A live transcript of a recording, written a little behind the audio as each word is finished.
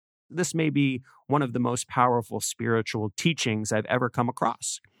this may be one of the most powerful spiritual teachings I've ever come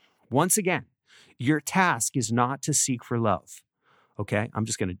across. Once again, your task is not to seek for love. Okay, I'm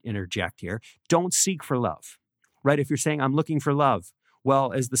just going to interject here. Don't seek for love, right? If you're saying, I'm looking for love,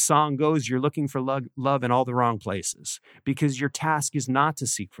 well, as the song goes, you're looking for love in all the wrong places, because your task is not to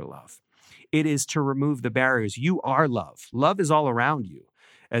seek for love. It is to remove the barriers. You are love. Love is all around you.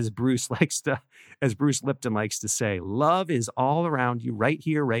 As Bruce Lipton likes to say, love is all around you right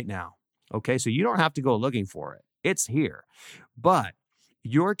here, right now. Okay, so you don't have to go looking for it. It's here. But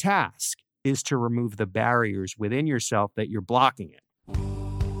your task is to remove the barriers within yourself that you're blocking it.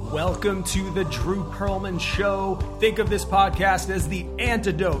 Welcome to the Drew Pearlman Show. Think of this podcast as the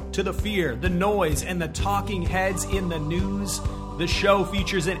antidote to the fear, the noise, and the talking heads in the news. The show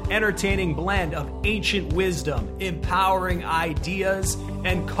features an entertaining blend of ancient wisdom, empowering ideas,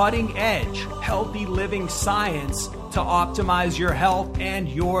 and cutting-edge, healthy living science to optimize your health and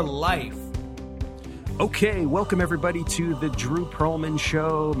your life. Okay, welcome everybody to the Drew Pearlman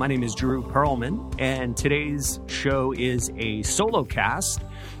Show. My name is Drew Pearlman, and today's show is a solo cast.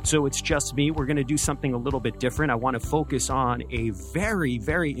 So it's just me. We're going to do something a little bit different. I want to focus on a very,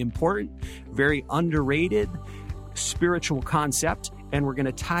 very important, very underrated spiritual concept, and we're going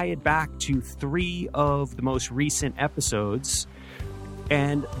to tie it back to 3 of the most recent episodes.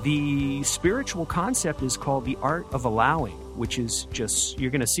 And the spiritual concept is called the art of allowing, which is just,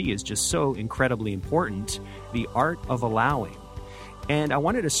 you're going to see, is just so incredibly important. The art of allowing. And I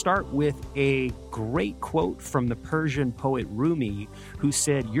wanted to start with a great quote from the Persian poet Rumi, who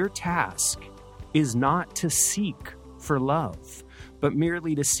said, "Your task is not to seek for love, but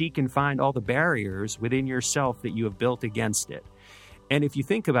merely to seek and find all the barriers within yourself that you have built against it." And if you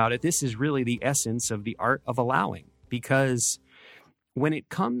think about it, this is really the essence of the art of allowing, because when it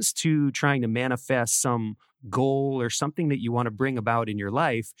comes to trying to manifest some goal or something that you want to bring about in your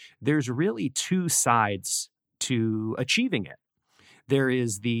life, there's really 2 sides to achieving it. There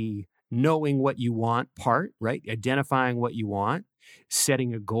is the knowing what you want part, right? Identifying what you want,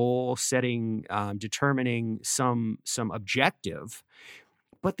 setting a goal, determining some objective.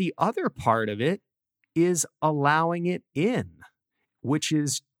 But the other part of it is allowing it in, which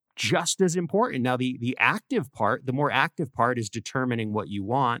is just as important. Now, the active part, the more active part is determining what you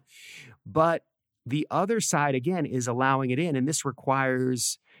want. But the other side, again, is allowing it in. And this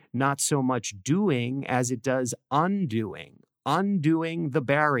requires not so much doing as it does undoing the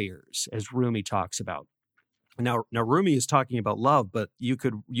barriers, as Rumi talks about. Now Rumi is talking about love, but you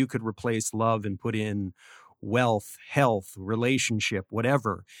could replace love and put in wealth, health, relationship,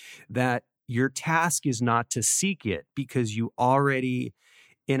 whatever. That your task is not to seek it, because you already,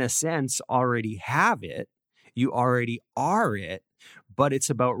 in a sense, already have it. You already are it, but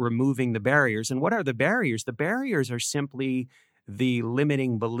it's about removing the barriers. And what are the barriers? The barriers are simply the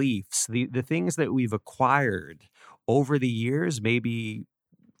limiting beliefs, the things that we've acquired over the years, maybe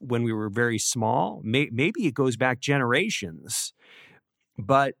when we were very small, maybe it goes back generations,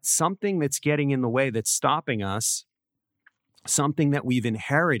 but something that's getting in the way, that's stopping us, something that we've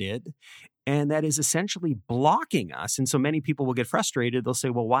inherited, and that is essentially blocking us. And so many people will get frustrated. They'll say,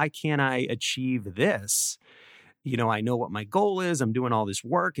 well, why can't I achieve this? You know, I know what my goal is. I'm doing all this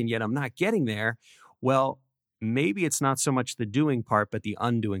work, and yet I'm not getting there. Well, maybe it's not so much the doing part, but the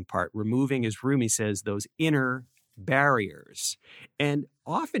undoing part, removing, as Rumi says, those inner barriers. And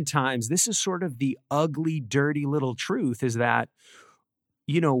oftentimes, this is sort of the ugly, dirty little truth, is that,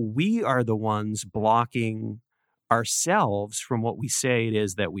 you know, we are the ones blocking ourselves from what we say it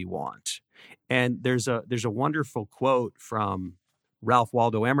is that we want. And there's a wonderful quote from Ralph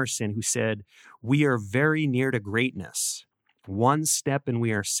Waldo Emerson, who said, "We are very near to greatness. One step and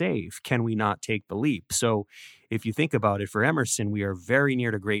we are safe. Can we not take the leap?" So if you think about it, for Emerson, we are very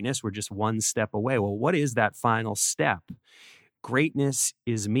near to greatness. We're just one step away. Well, what is that final step? Greatness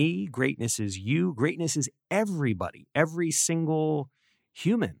is me. Greatness is you. Greatness is everybody. Every single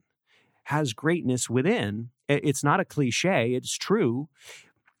human has greatness within. It's not a cliche. It's true.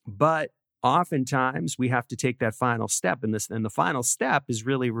 But oftentimes we have to take that final step. And the final step is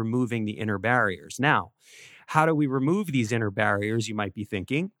really removing the inner barriers. Now, how do we remove these inner barriers, you might be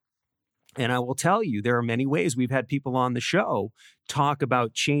thinking? And I will tell you, there are many ways. We've had people on the show talk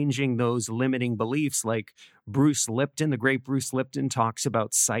about changing those limiting beliefs, like Bruce Lipton, the great Bruce Lipton, talks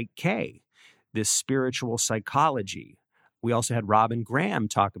about Psych-K, this spiritual psychology. We also had Robin Graham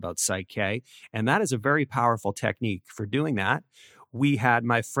talk about Psych-K, and that is a very powerful technique for doing that. We had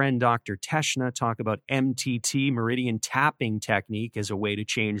my friend Dr. Teshna talk about MTT, meridian tapping technique, as a way to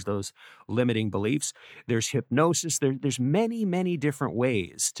change those limiting beliefs. There's hypnosis. There's many, many different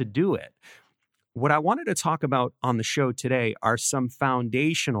ways to do it. what I wanted to talk about on the show today are some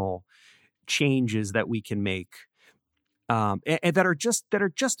foundational changes that we can make, and that are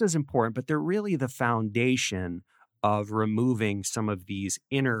just as important, but they're really the foundation of removing some of these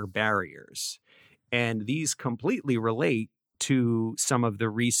inner barriers. And these completely relate to some of the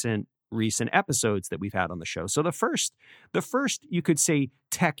recent episodes that we've had on the show. So the first you could say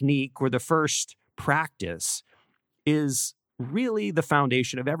technique, or the first practice, is really the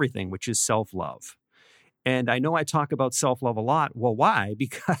foundation of everything, which is self-love. And I know I talk about self-love a lot. Well, why?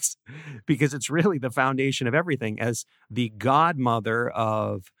 Because it's really the foundation of everything. As the godmother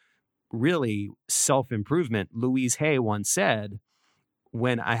of really self-improvement, Louise Hay once said,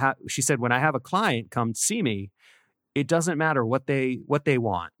 when I have a client come see me, it doesn't matter what they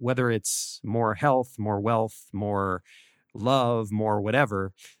want, whether it's more health, more wealth, more love, more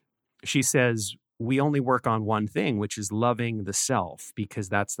whatever. She says, we only work on one thing, which is loving the self, because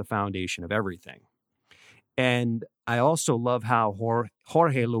that's the foundation of everything. And I also love how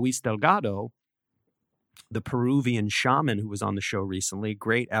Jorge Luis Delgado, the Peruvian shaman who was on the show recently,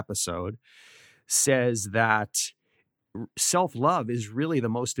 great episode, says that self-love is really the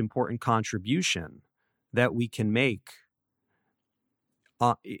most important contribution that we can make,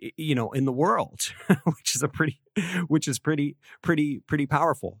 in the world, which is pretty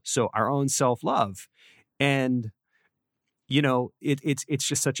powerful. So our own self-love, and it's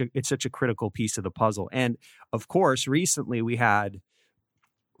just such a critical piece of the puzzle. And of course, recently we had,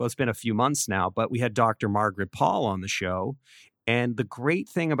 well, it's been a few months now, but we had Dr. Margaret Paul on the show. And the great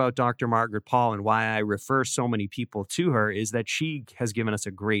thing about Dr. Margaret Paul, and why I refer so many people to her, is that she has given us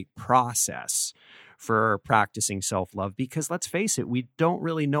a great process for practicing self-love, because let's face it, we don't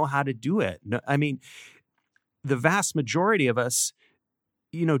really know how to do it. No, I mean, the vast majority of us,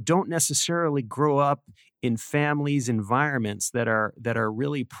 don't necessarily grow up in families, environments that are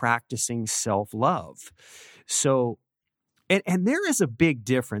really practicing self-love. So, and there is a big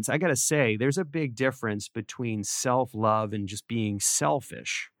difference. I got to say, there's a big difference between self-love and just being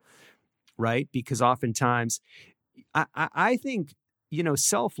selfish, right? Because oftentimes, I think,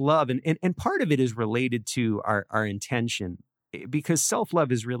 self-love, and part of it is related to our intention, because self-love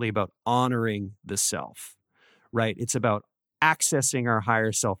is really about honoring the self, right? It's about accessing our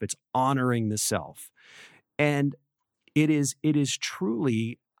higher self. It's honoring the self. And it is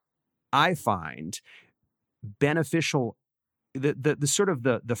truly, I find, beneficial. The sort of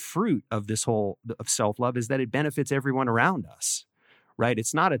the fruit of this whole of self-love is that it benefits everyone around us, right?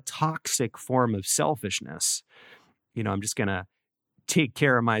 It's not a toxic form of selfishness. I'm just going to take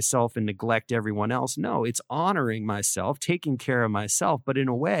care of myself and neglect everyone else. No, it's honoring myself, taking care of myself. But in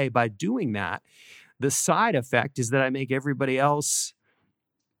a way, by doing that, the side effect is that I make everybody else,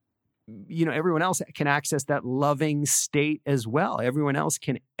 everyone else can access that loving state as well. Everyone else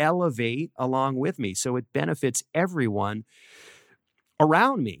can elevate along with me. So it benefits everyone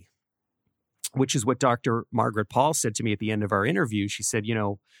around me, which is what Dr. Margaret Paul said to me at the end of our interview. She said,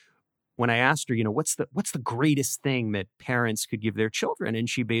 when I asked her, what's the greatest thing that parents could give their children? And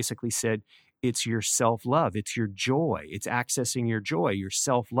she basically said, it's your self-love. It's your joy. It's accessing your joy, your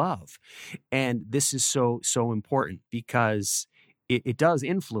self-love. And this is so important, because it does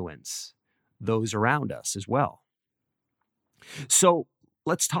influence those around us as well. So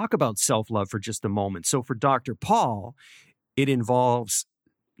let's talk about self-love for just a moment. So for Dr. Paul, it involves,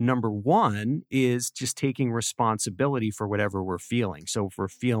 number one, is just taking responsibility for whatever we're feeling. So if we're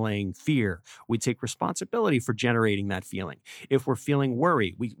feeling fear, we take responsibility for generating that feeling. If we're feeling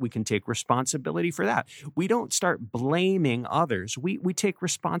worry, we can take responsibility for that. We don't start blaming others. We take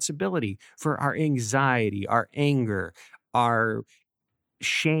responsibility for our anxiety, our anger, our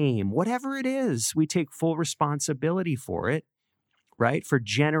shame, whatever it is. We take full responsibility for it, right? For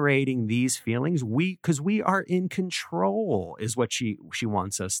generating these feelings. Because we are in control, is what she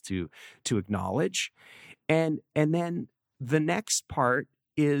wants us to acknowledge. And then the next part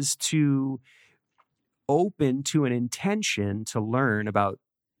is to open to an intention to learn about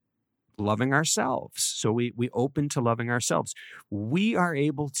loving ourselves. So we open to loving ourselves. We are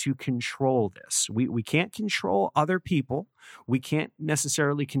able to control this. We can't control other people. We can't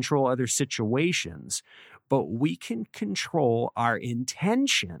necessarily control other situations, but we can control our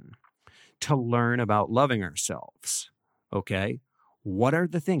intention to learn about loving ourselves. Okay? What are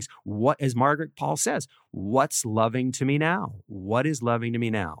the things? As Margaret Paul says, what's loving to me now? What is loving to me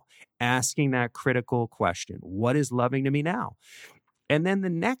now? Asking that critical question. What is loving to me now? And then the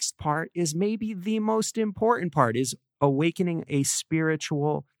next part is maybe the most important part, is awakening a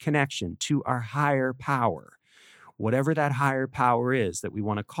spiritual connection to our higher power. Whatever that higher power is that we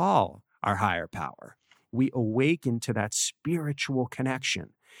want to call our higher power, we awaken to that spiritual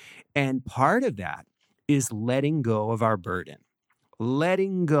connection. And part of that is letting go of our burden,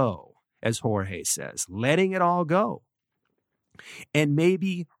 letting go, as Jorge says, letting it all go, and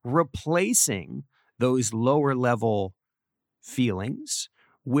maybe replacing those lower level feelings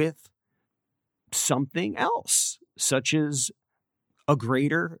with something else, such as a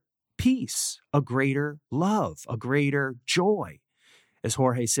greater peace, a greater love, a greater joy. As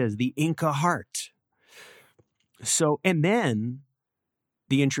Jorge says, the Inca heart. So, and then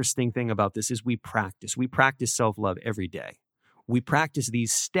the interesting thing about this is we practice self-love every day. We practice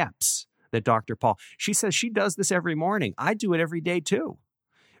these steps that Dr. Paul, she says she does this every morning. I do it every day too,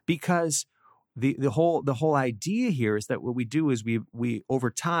 because the whole idea here is that what we do is we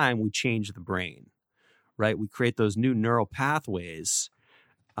over time, we change the brain, right? We create those new neural pathways.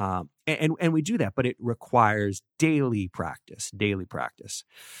 And we do that, but it requires daily practice.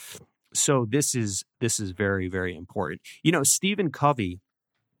 So this is very, very important. You know, Stephen Covey,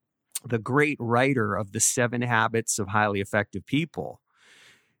 the great writer of the 7 Habits of Highly Effective People,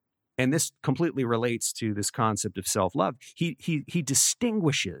 and this completely relates to this concept of self-love. He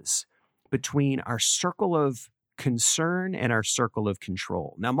distinguishes between our circle of concern and our circle of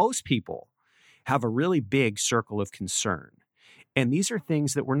control. Now, most people have a really big circle of concern. And these are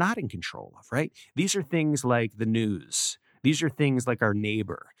things that we're not in control of, right? These are things like the news. These are things like our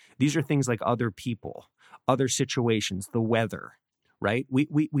neighbor. These are things like other people, other situations, the weather, right?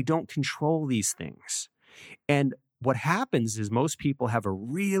 We don't control these things. And what happens is most people have a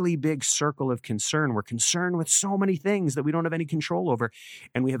really big circle of concern. We're concerned with so many things that we don't have any control over.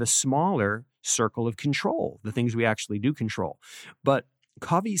 And we have a smaller circle of control, the things we actually do control. But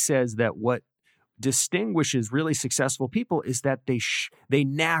Covey says that what distinguishes really successful people is that they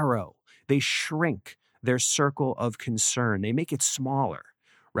narrow, they shrink their circle of concern. They make it smaller,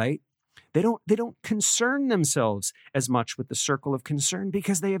 right? They don't concern themselves as much with the circle of concern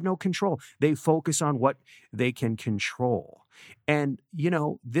because they have no control. They focus on what they can control. And, you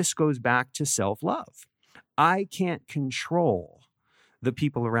know, this goes back to self-love. I can't control the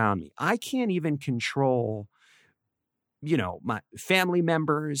people around me. I can't even control, you know, my family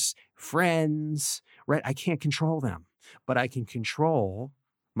members, friends, right? I can't control them, but I can control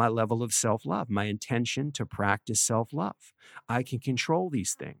my level of self-love, my intention to practice self-love. I can control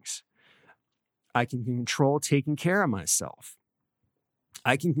these things. I can control taking care of myself.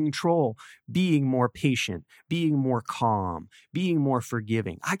 I can control being more patient, being more calm, being more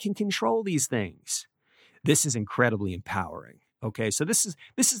forgiving. I can control these things. This is incredibly empowering. Okay, so this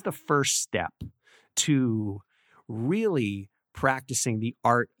is the first step to really practicing the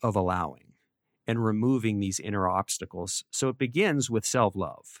art of allowing and removing these inner obstacles. So it begins with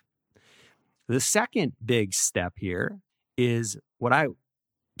self-love. The second big step here is what I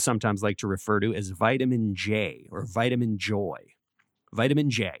sometimes like to refer to as vitamin J or vitamin joy. Vitamin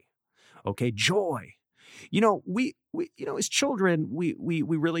J. Okay, joy. You know, we as children, we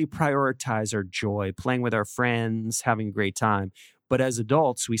really prioritize our joy, playing with our friends, having a great time. But as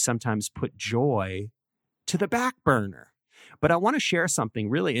adults, we sometimes put joy to the back burner. But I want to share something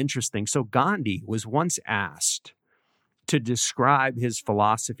really interesting. So Gandhi was once asked to describe his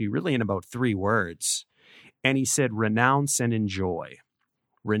philosophy really in about 3 words. And he said, renounce and enjoy.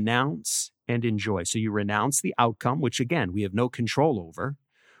 Renounce and enjoy. So you renounce the outcome, which again, we have no control over.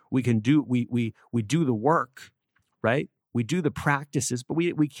 We can do, we do the work, right? We do the practices, but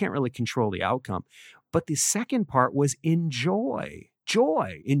we can't really control the outcome. But the second part was enjoy.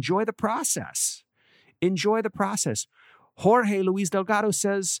 Joy. Enjoy the process. Enjoy the process. Jorge Luis Delgado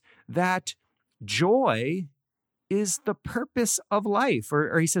says that joy is the purpose of life,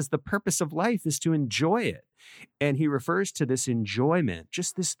 or he says the purpose of life is to enjoy it. And he refers to this enjoyment,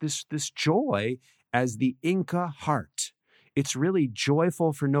 just this joy, as the Inca heart. It's really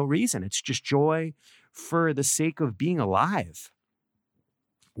joyful for no reason. It's just joy for the sake of being alive.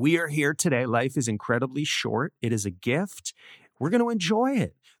 We are here today. Life is incredibly short. It is a gift. We're going to enjoy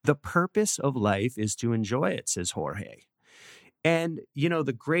it. The purpose of life is to enjoy it, says Jorge. And, you know,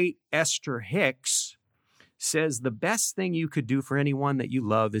 the great Esther Hicks says the best thing you could do for anyone that you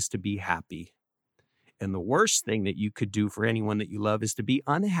love is to be happy. And the worst thing that you could do for anyone that you love is to be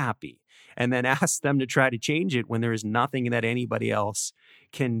unhappy and then ask them to try to change it when there is nothing that anybody else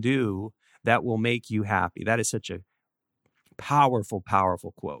can do that will make you happy. That is such a powerful,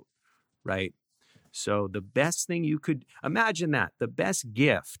 powerful quote, right? So the best thing you could imagine, that the best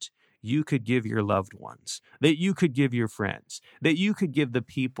gift you could give your loved ones, that you could give your friends, that you could give the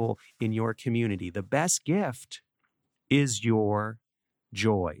people in your community, the best gift is your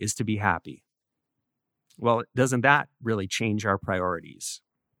joy, is to be happy. Well, doesn't that really change our priorities?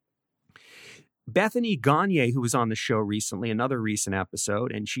 Bethany Gagne, who was on the show recently, another recent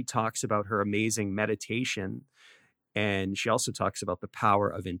episode, and she talks about her amazing meditation. And she also talks about the power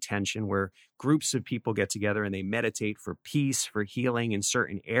of intention, where groups of people get together and they meditate for peace, for healing in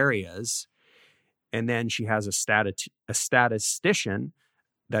certain areas. And then she has a statistician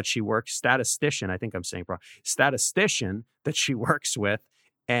that she works, statistician that she works with,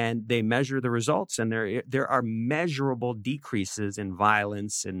 and they measure the results. And there are measurable decreases in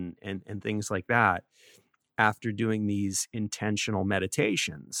violence and things like that after doing these intentional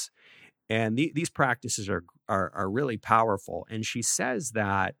meditations. And these practices are really powerful. And she says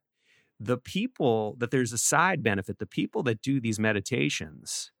that there's a side benefit. The people that do these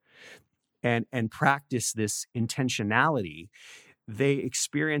meditations and practice this intentionality, they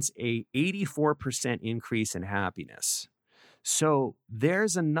experience a 84% increase in happiness. So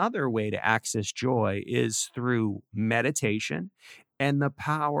there's another way to access joy is through meditation and the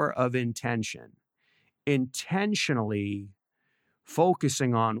power of intention. Intentionally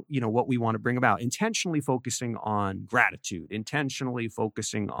focusing on, what we want to bring about, intentionally focusing on gratitude, intentionally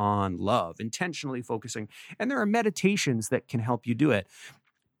focusing on love, intentionally focusing. And there are meditations that can help you do it.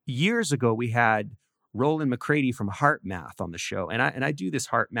 Years ago, we had Roland McCready from Heart Math on the show. And I do this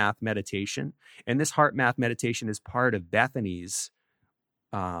Heart Math meditation. And this Heart Math meditation is part of Bethany's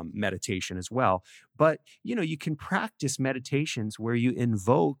meditation as well. But, you can practice meditations where you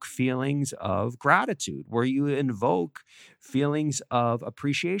invoke feelings of gratitude, where you invoke feelings of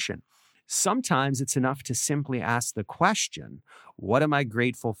appreciation. Sometimes it's enough to simply ask the question, what am I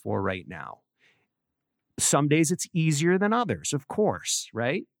grateful for right now? Some days it's easier than others, of course,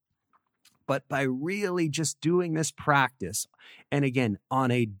 right? But by really just doing this practice, and again,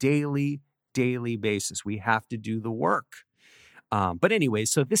 on a daily basis, we have to do the work. But anyway,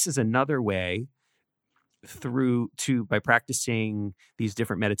 so this is another way by practicing these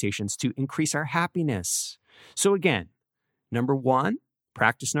different meditations to increase our happiness. So again,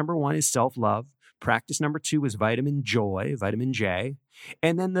 practice number one is self-love. Practice number two is vitamin J.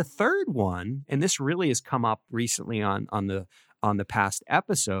 And then the third one, and this really has come up recently on the past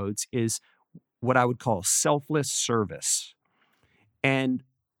episodes, is what I would call selfless service. And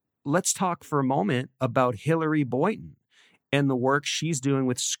let's talk for a moment about Hillary Boynton and the work she's doing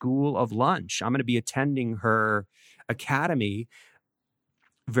with School of Lunch. I'm going to be attending her academy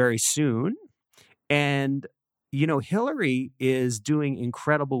very soon. And, Hillary is doing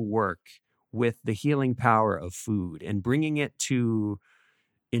incredible work with the healing power of food and bringing it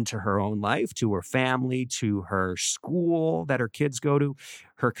into her own life, to her family, to her school that her kids go to,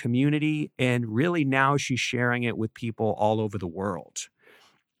 her community. And really now she's sharing it with people all over the world.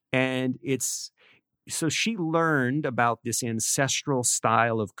 And so she learned about this ancestral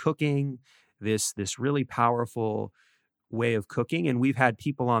style of cooking, this really powerful way of cooking. And we've had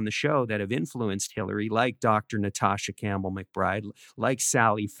people on the show that have influenced Hillary, like Dr. Natasha Campbell McBride, like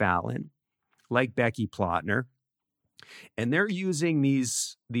Sally Fallon, like Becky Plotner. And they're using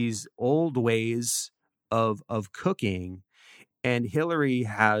these old ways of cooking. And Hillary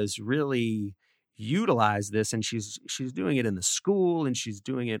has really utilized this, and she's doing it in the school, and she's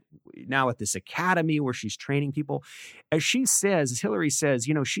doing it now at this academy where she's training people. As Hillary says,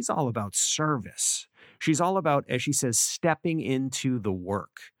 she's all about service. She's all about, as she says, stepping into the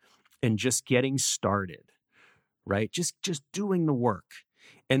work and just getting started, right? Just doing the work.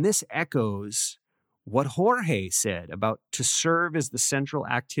 And this echoes what Jorge said about to serve as the central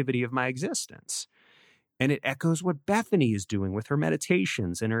activity of my existence. And it echoes what Bethany is doing with her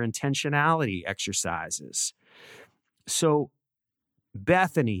meditations and her intentionality exercises. So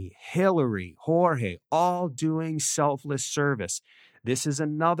Bethany, Hillary, Jorge, all doing selfless service. This is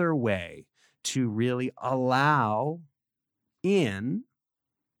another way to really allow in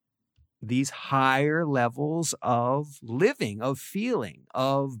these higher levels of living, of feeling,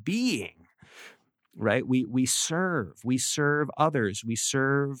 of being. Right? We serve others. We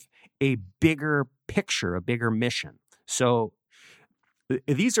serve a bigger picture, a bigger mission. So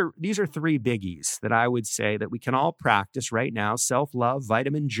these are three biggies that I would say that we can all practice right now: self-love,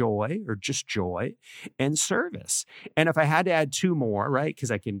 vitamin joy, or just joy, and service. And if I had to add two more, right,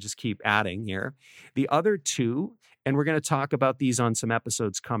 because I can just keep adding here, the other two, and we're going to talk about these on some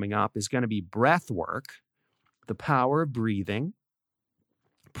episodes coming up, is going to be breath work, the power of breathing,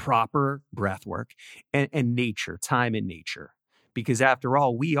 proper breath work, and nature, time in nature. Because after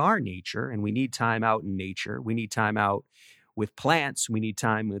all, we are nature, and we need time out in nature. We need time out with plants. We need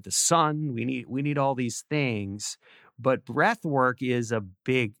time with the sun. We need all these things. But breath work is a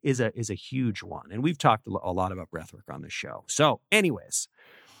huge one. And we've talked a lot about breath work on the show. So anyways,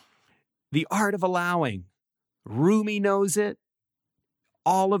 the art of allowing. Rumi knows it.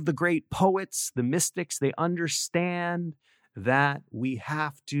 all of the great poets, the mystics, they understand that we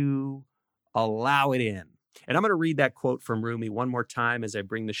have to allow it in. And I'm going to read that quote from Rumi one more time as I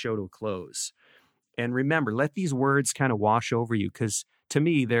bring the show to a close. And remember, let these words kind of wash over you, because to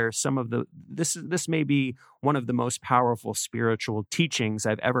me, they're some of this may be one of the most powerful spiritual teachings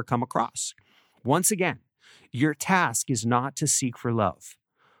I've ever come across. Once again, your task is not to seek for love.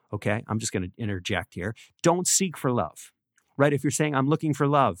 Okay, I'm just going to interject here. Don't seek for love, right? If you're saying, I'm looking for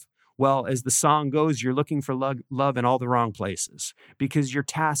love, well, as the song goes, you're looking for love in all the wrong places, because your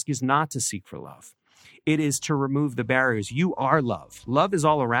task is not to seek for love. It is to remove the barriers. You are love. Love is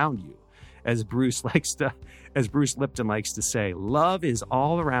all around you. As Bruce Lipton likes to say, love is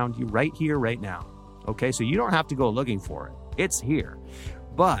all around you right here, right now. Okay, so you don't have to go looking for it. It's here.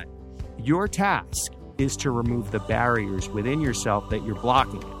 But your task is to remove the barriers within yourself that you're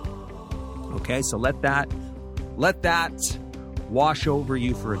blocking it. Okay, so let that wash over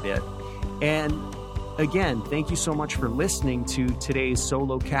you for a bit. And again, thank you so much for listening to today's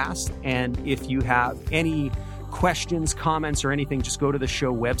solo cast. And if you have any questions, comments, or anything, just go to the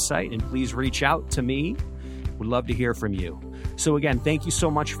show website and please reach out to me. Would love to hear from you. So again, thank you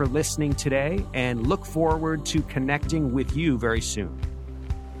so much for listening today, and look forward to connecting with you very soon.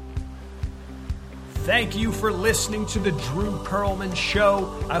 Thank you for listening to the Drew Pearlman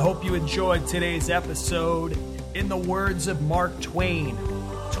Show. I hope you enjoyed today's episode. In the words of Mark Twain,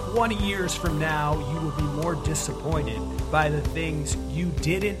 20 years from now, you will be more disappointed by the things you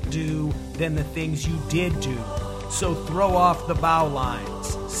didn't do than the things you did do. So throw off the bow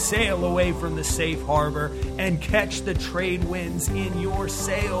lines, sail away from the safe harbor, and catch the trade winds in your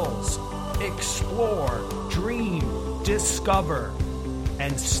sails. Explore, dream, discover,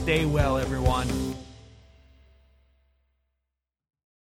 and stay well, everyone.